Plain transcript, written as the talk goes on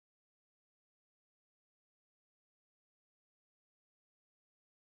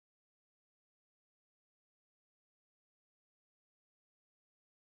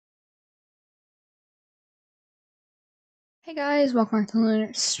Hey guys, welcome back to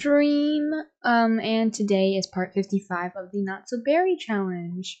another stream. And today is part 55 of the Not So Berry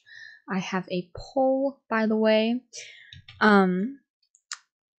Challenge. I have a poll, by the way. Yeah,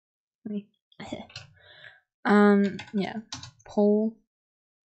 poll.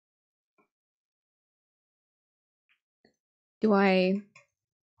 Is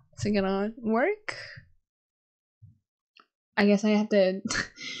it gonna work? I guess I have to,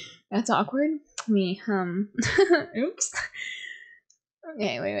 that's awkward. Oops.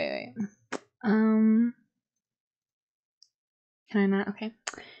 Okay, wait. Can I not? Okay.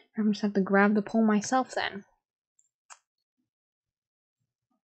 I'm just have to grab the poll myself then.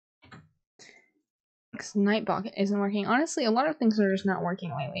 Because Nightbot isn't working. Honestly, a lot of things are just not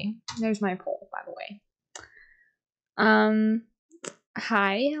working lately. There's my poll, by the way.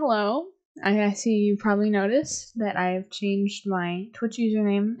 Hi, hello. I see you probably noticed that I've changed my Twitch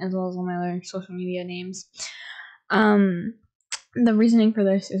username as well as all my other social media names. The reasoning for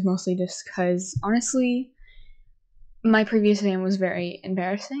this is mostly just because, honestly, my previous name was very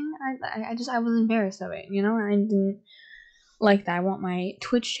embarrassing. I was embarrassed of it, you know? I didn't like that. I want my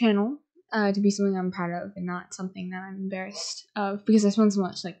Twitch channel to be something I'm proud of and not something that I'm embarrassed of, because I spent so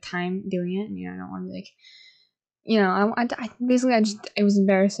much time doing it, and I don't want to be it was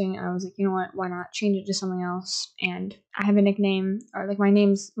embarrassing. I was like, you know what, why not change it to something else? And I have a nickname, or my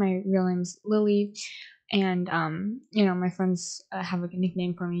real name's Lily, and my friends have a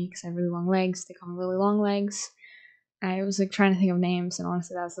nickname for me because I have really long legs. They call me Lily Long Legs. I was trying to think of names, and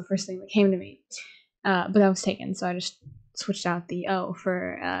honestly that was the first thing that came to me, but that was taken, so I just switched out the O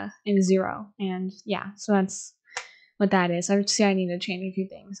for in 0, and yeah, so that's what that is. I would say I need to change a few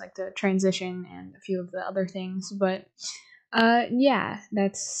things, like the transition and a few of the other things, but yeah,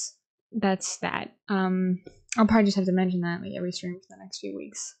 that's that. I'll probably just have to mention that every stream for the next few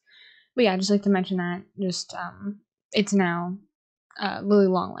weeks. But yeah, I'd just like to mention that it's now Lily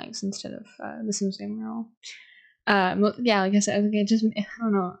Longlegs instead of the Sims Game Girl. Yeah, like I said, I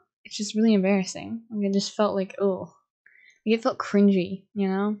don't know, it's just really embarrassing. It just felt it felt cringy, you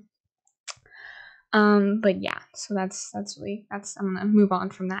know? But yeah, so that's I'm gonna move on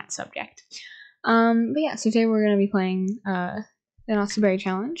from that subject. But yeah, so today we're gonna be playing the Not So Berry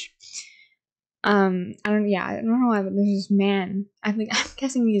Challenge. I don't know why, but there's this man. I'm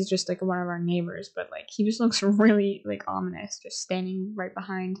guessing he's just one of our neighbors, but he just looks really ominous, just standing right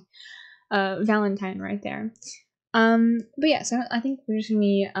behind Valentine right there. But yeah, so I think we're just gonna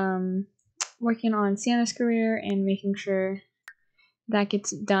be working on Sienna's career and making sure that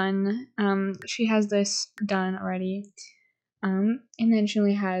gets done. She has this done already, and then she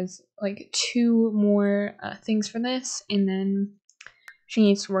only has 2 more things for this, and then she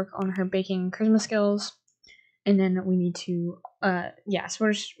needs to work on her baking charisma skills, and then we need to so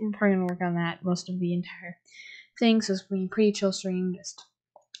we're probably gonna work on that most of the entire thing. So it's gonna be a pretty chill stream, just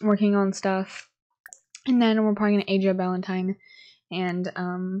working on stuff, and then we're probably gonna age up Valentine and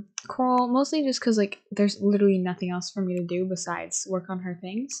Coral, mostly just because there's literally nothing else for me to do besides work on her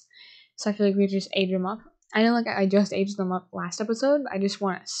things. So I feel like we just age them up. I know I just aged them up last episode, but I just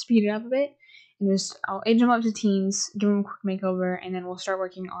want to speed it up a bit, and I'll age them up to teens, give them a quick makeover, and then we'll start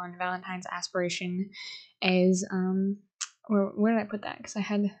working on Valentine's aspiration as where did I put that? Because I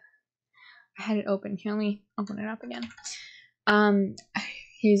had it open. Here, let me open it up again.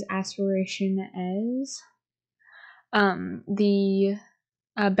 His aspiration as the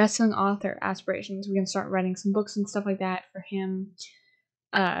best-selling author aspirations. We can start writing some books and stuff like that for him,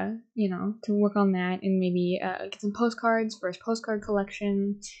 to work on that, and maybe get some postcards for his postcard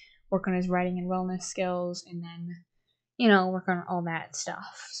collection, work on his writing and wellness skills, and then work on all that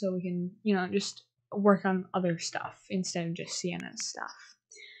stuff, so we can just work on other stuff instead of just Sienna's stuff.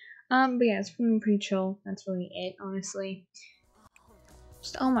 But yeah, it's been pretty chill. That's really it, honestly.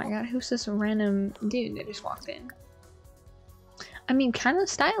 Oh my god, who's this random dude that just walked in? I mean, kind of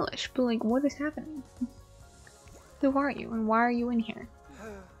stylish, but what is happening? Who are you, and why are you in here?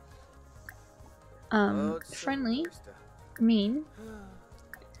 Friendly, mean,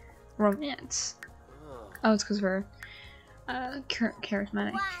 romance. Oh, it's because we're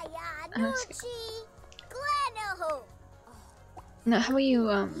charismatic. No, how about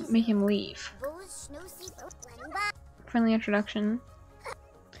you make him leave? Friendly introduction,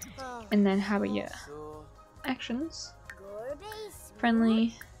 and then how about you? Actions.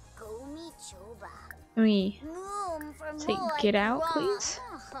 Friendly. Let me say get out, please.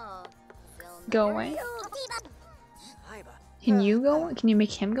 Go away. Can you go? Can you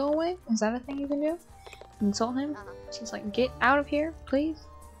make him go away? Is that a thing you can do? Insult him? Just get out of here, please.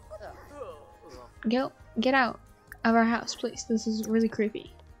 Get out of our house, please. This is really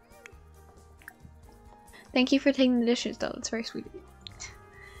creepy. Thank you for taking the dishes, though. It's very sweet of you.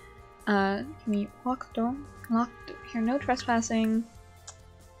 Can we lock the door? Lock the door. Here, no trespassing.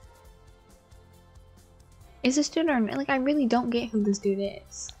 Is this dude or like, I really don't get who this dude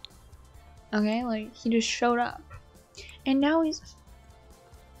is. Okay, like, he just showed up. And now he's...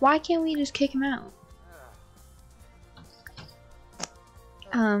 Why can't we just kick him out?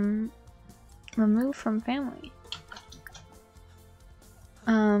 Remove from family.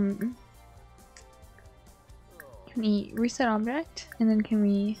 Can we reset object? And then can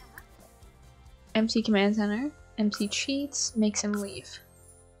we MC command center, MC cheats, makes him leave.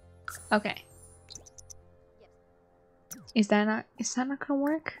 Okay. Is that not gonna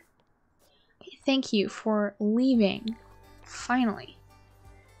work? Okay, thank you for leaving. Finally.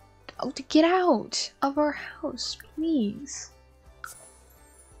 Oh, to get out of our house, please.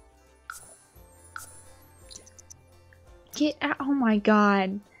 Get out. Oh my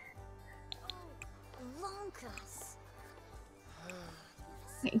god.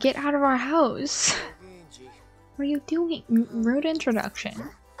 Get out of our house. What are you doing? Rude introduction.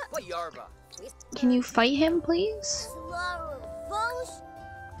 Can you fight him, please?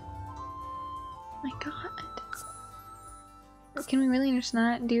 My god. Can we really just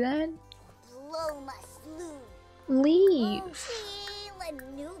not do that? Leave.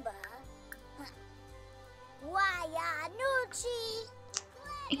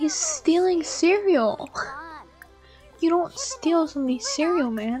 He's stealing cereal. You don't steal somebody's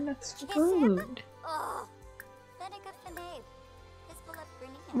cereal, man. That's food.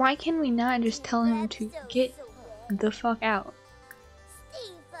 Why can we not just tell him to get the fuck out?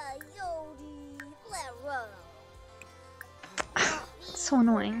 It's so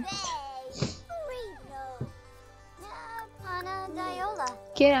annoying.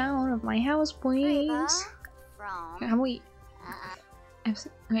 Get out of my house, please. How about we...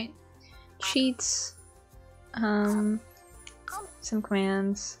 Wait. Cheats. Some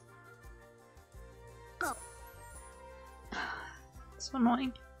commands. So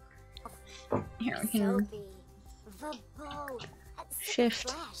annoying. Here we can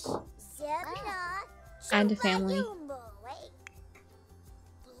shift, add to family,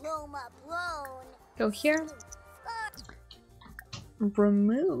 go here,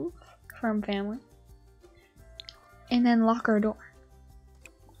 remove from family, and then lock our door.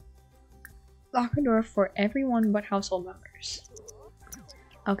 Lock our door for everyone but household members.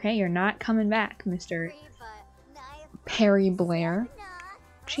 Okay, you're not coming back, Mr. Perry Blair.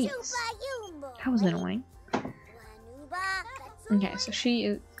 Jeez. That was annoying. Okay, so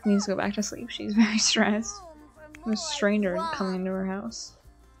she needs to go back to sleep. She's very stressed. There's a stranger coming into her house.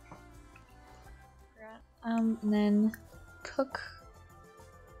 And then cook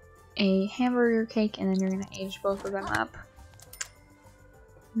a hamburger cake, and then you're gonna age both of them up.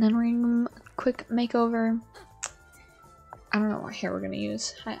 And then we're gonna give them a quick makeover. I don't know what hair we're gonna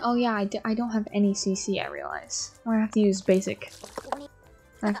use. Oh yeah, I don't have any CC, I realize. I'm gonna have to use basic.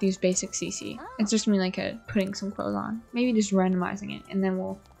 I have to use basic CC. It's just gonna be like putting some clothes on. Maybe just randomizing it, and then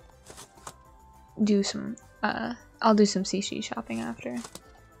we'll do some, I'll do some CC shopping after.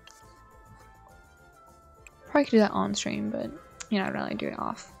 Probably could do that on stream, but, you know, I'd rather do it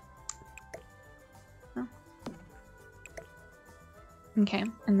off. Oh. Okay,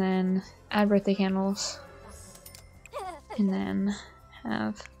 and then add birthday candles. And then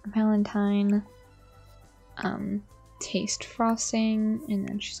have Valentine, taste frosting, and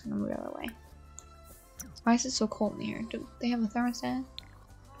then she's gonna move the other way. Why is it so cold in here? Do they have a thermostat?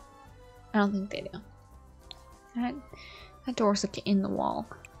 I don't think they do. That door's like in the wall.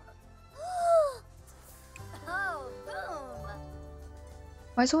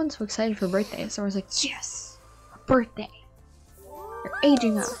 Why is everyone so excited for birthdays? Someone's like, yes! A birthday! You're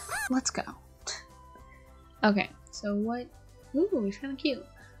aging up. Let's go. Okay, so what? Ooh, he's kind of cute.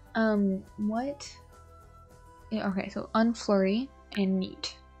 What? Yeah, okay, so unflurry and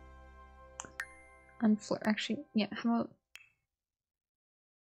neat. Unflurry. Actually, yeah, how about...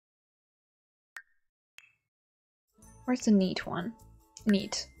 Where's the neat one?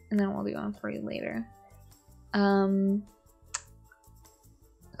 Neat. And then we'll do unflurry later.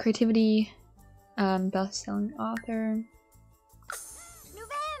 Creativity. Best-selling author.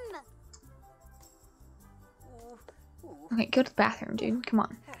 Okay, go to the bathroom, dude. Come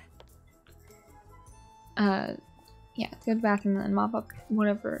on. Yeah, go to the bathroom and then mop up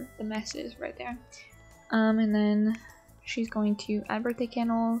whatever the mess is right there. And then she's going to add birthday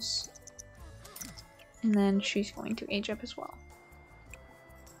candles. And then she's going to age up as well.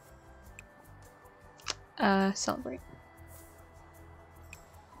 Celebrate.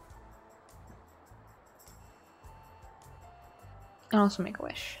 And also make a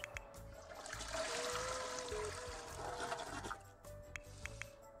wish.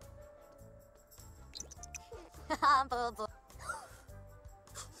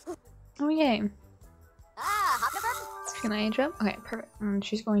 Oh yay. Can I age up? Okay, perfect. And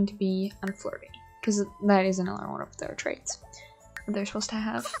she's going to be unflirty. Because that is another one of their traits that they're supposed to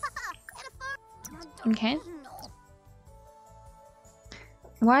have. Okay.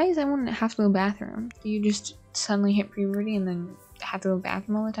 Why does everyone have to go to the bathroom? Do you just suddenly hit puberty and then have to go to the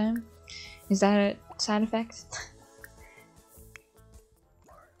bathroom all the time? Is that a side effect?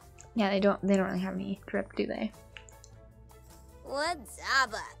 Yeah, they don't really have any drip, do they? What's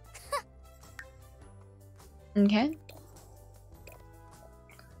up? Okay.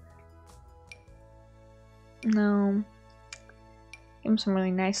 No. Give him some really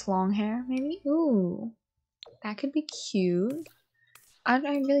nice long hair, maybe? Ooh. That could be cute. I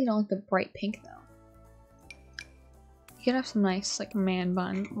really don't like the bright pink, though. He could have some nice, like, man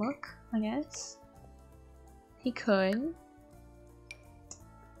bun look, I guess. He could. And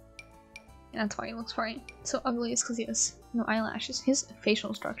that's why he looks bright. So ugly is because he has no eyelashes. His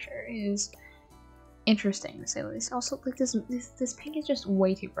facial structure is interesting, to say the least. Also, like, this pink is just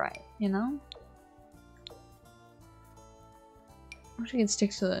way too bright, you know? I wish I could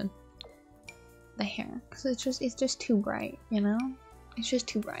stick to the hair, because it's just too bright, you know? It's just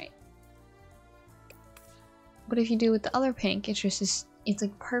too bright. But if you do with the other pink, it's just it's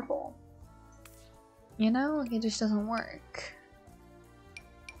like purple. You know? Like, it just doesn't work.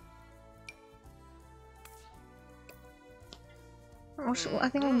 I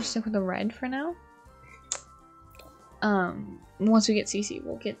think I'm gonna stick with the red for now. Once we get CC,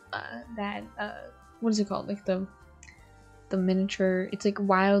 we'll get that what is it called? Like the miniature. It's like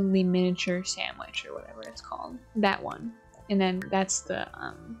wildly miniature sandwich or whatever it's called. That one, and then that's the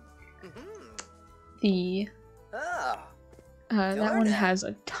that one has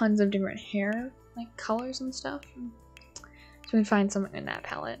tons of different hair like colors and stuff. So we find something in that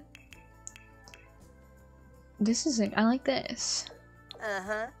palette. This is it. I like this.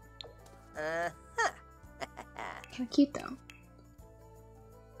 Kind of cute though.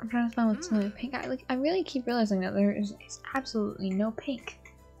 I'm trying to find what's in the pink. I really keep realizing that there is absolutely no pink.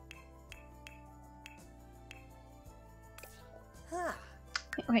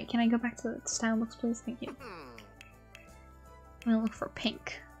 Okay, can I go back to the style looks, please? Thank you. I'm gonna look for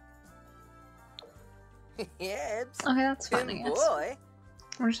pink. Okay, that's fine, I guess.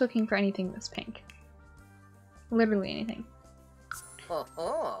 We're just looking for anything that's pink. Literally anything.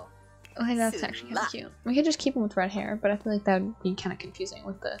 Okay, that's actually kind of cute. We could just keep him with red hair, but I feel like that would be kind of confusing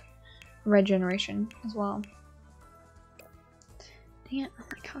with the red generation as well. Dang it, oh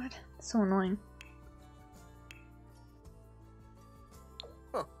my god, it's so annoying.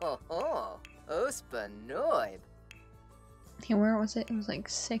 Okay, where was it? It was like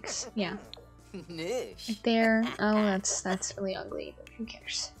 6, yeah. Right there. Oh, that's really ugly, but who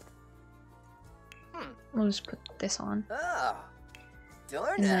cares? We'll just put this on.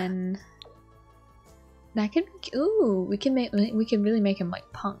 And then that could be, ooh, we could really make him like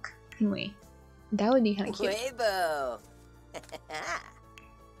punk, couldn't we? That would be kind of cute.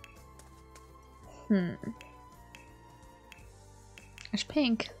 There's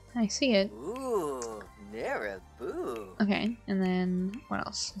pink. I see it. Okay, and then what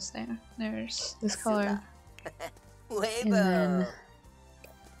else is there? There's this color. And then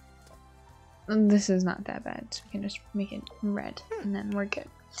this is not that bad, so we can just make it red, and then we're good.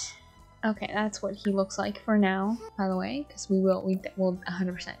 Okay, that's what he looks like for now, by the way, because we will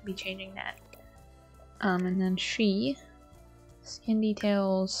 100% be changing that. And then she, skin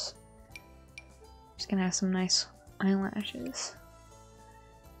details, just gonna have some nice eyelashes.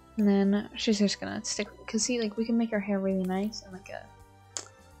 And then she's just gonna stick, cause see, like, we can make her hair really nice and like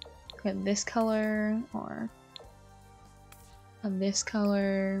this color, or of this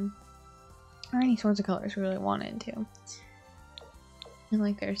color, or any sorts of colors we really wanted to. And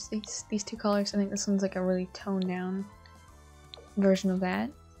like there's these two colors. I think this one's like a really toned down version of that.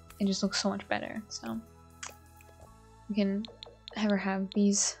 It just looks so much better. So we can have her have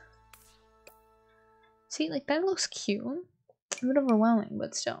these. See, like that looks cute. A bit overwhelming,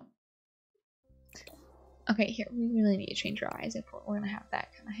 but still. Okay, here, we really need to change her eyes if we're gonna have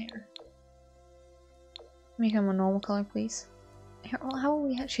that kind of hair. Make them a normal color, please. Here, well, how will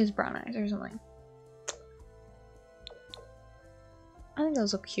we have? She has brown eyes or something. I think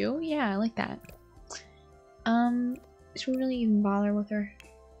those look cute. Yeah, I like that. Should we really even bother with the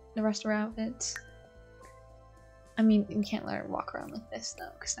rest of her outfits? I mean, we can't let her walk around like this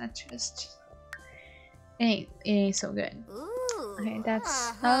though, because that's just it ain't so good. Okay,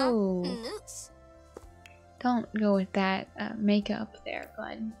 that's don't go with that makeup there,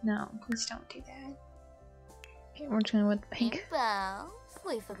 bud. No, please don't do that. Okay, we're just gonna go with the pink.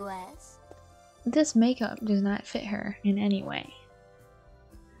 this makeup does not fit her in any way.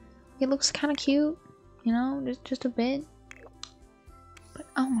 It looks kind of cute, you know, just a bit. But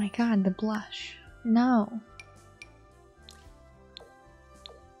oh my god, the blush. No.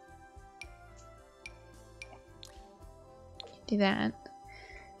 Do that.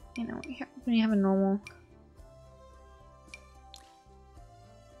 You know, when you have a normal.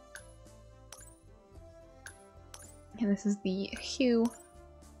 And this is the hue.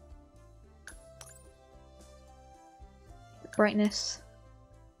 The brightness.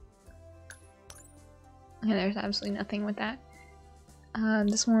 Okay, there's absolutely nothing with that.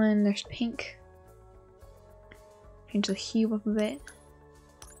 This one, there's pink. Change the hue up a bit.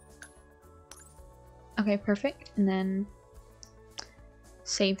 Okay, perfect. And then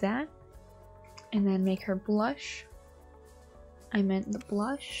save that. And then make her blush. I meant the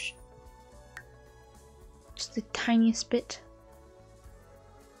blush. Just the tiniest bit.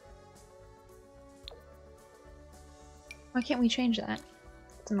 Why can't we change that?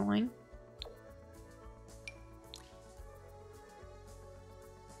 It's annoying.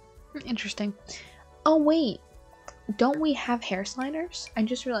 Interesting. Oh wait, don't we have hair sliders? I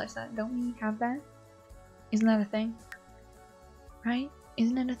just realized that. Don't we have that? Isn't that a thing? Right?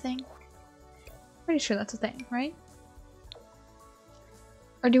 Isn't it a thing? Pretty sure that's a thing, right?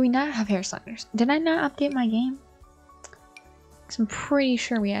 Or do we not have hair sliders? Did I not update my game? Cause I'm pretty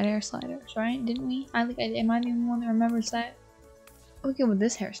sure we had hair sliders, right? Didn't we? Am I the only one that remembers that? We go with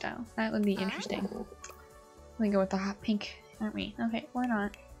this hairstyle. That would be interesting. We go with the hot pink, aren't we? Okay, why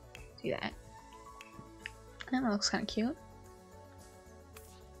not? Do that. That looks kind of cute.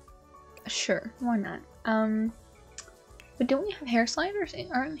 Sure, why not? But don't we have hair sliders?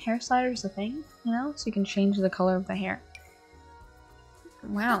 Aren't hair sliders a thing? You know, so you can change the color of the hair.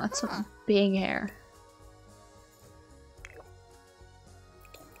 Wow, that's some big hair.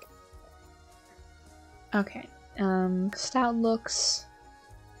 Okay. Style looks.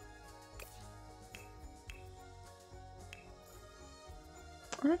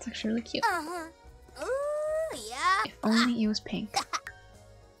 Oh, that's actually really cute. Ooh, yeah. If only it was pink. I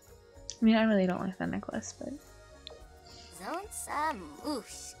mean, I really don't like that necklace, but.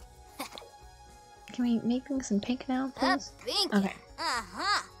 Can we make things in pink now, please? Okay.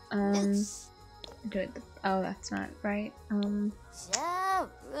 Do it. Oh, that's not right. If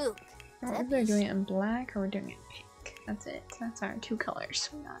we're doing it in black or we're doing it in pink. That's it. That's our two colors.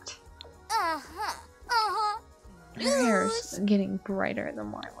 We're not. Her hair's getting brighter the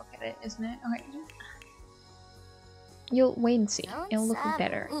more I look at it, isn't it? Okay. You'll wait and see. It'll look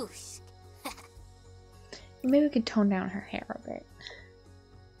better. Maybe we could tone down her hair a bit.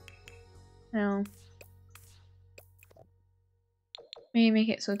 No. Maybe make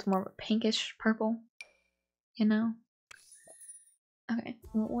it so it's more of a pinkish purple. You know? Okay.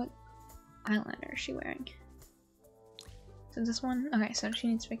 What eyeliner is she wearing? So this one? Okay, so she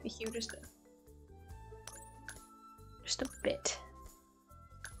needs to make the hue just a bit.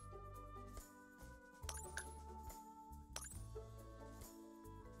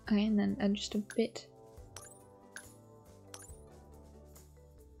 Okay, and then just a bit.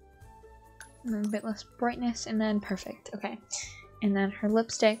 And then a bit less brightness, and then perfect. Okay. And then her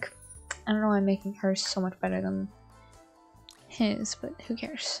lipstick. I don't know why I'm making hers so much better than his, but who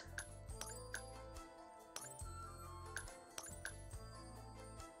cares?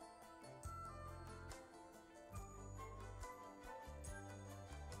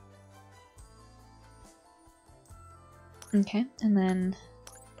 Okay, and then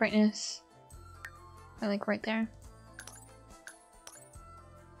brightness. I like right there.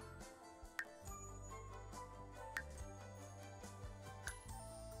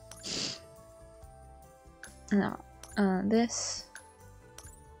 No, this.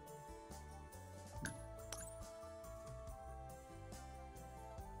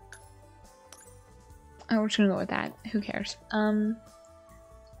 Oh, we're just gonna go with that. Who cares?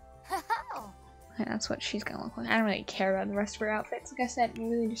 Okay, that's what she's gonna look like. I don't really care about the rest of her outfits. Like I said,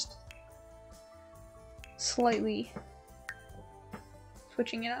 really just slightly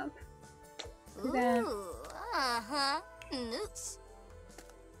switching it up. Do that.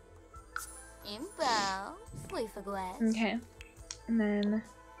 Okay, and then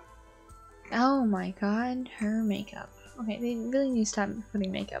oh my god, her makeup. Okay, they really need to stop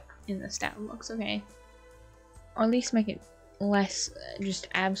putting makeup in the style looks, okay? Or at least make it less just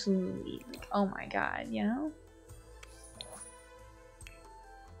absolutely like, oh my god, you know?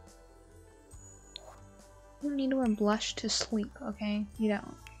 You don't need to wear blush to sleep, okay? You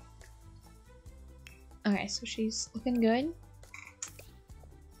don't. Okay, so she's looking good.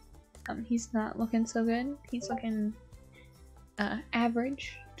 He's not looking so good. He's looking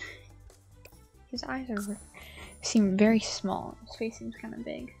average. His eyes seem very small. His face seems kind of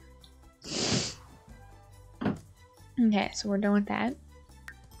big. Okay, so we're done with that.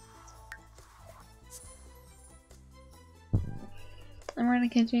 And we're gonna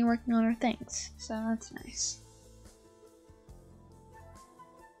continue working on our things, so that's nice.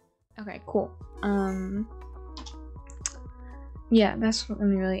 Okay, cool. Yeah, that's gonna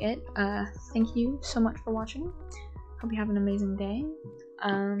be really it. Thank you so much for watching. Hope you have an amazing day.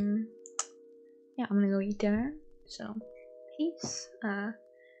 Yeah, I'm gonna go eat dinner. So, peace.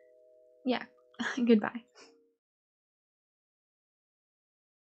 Yeah, goodbye.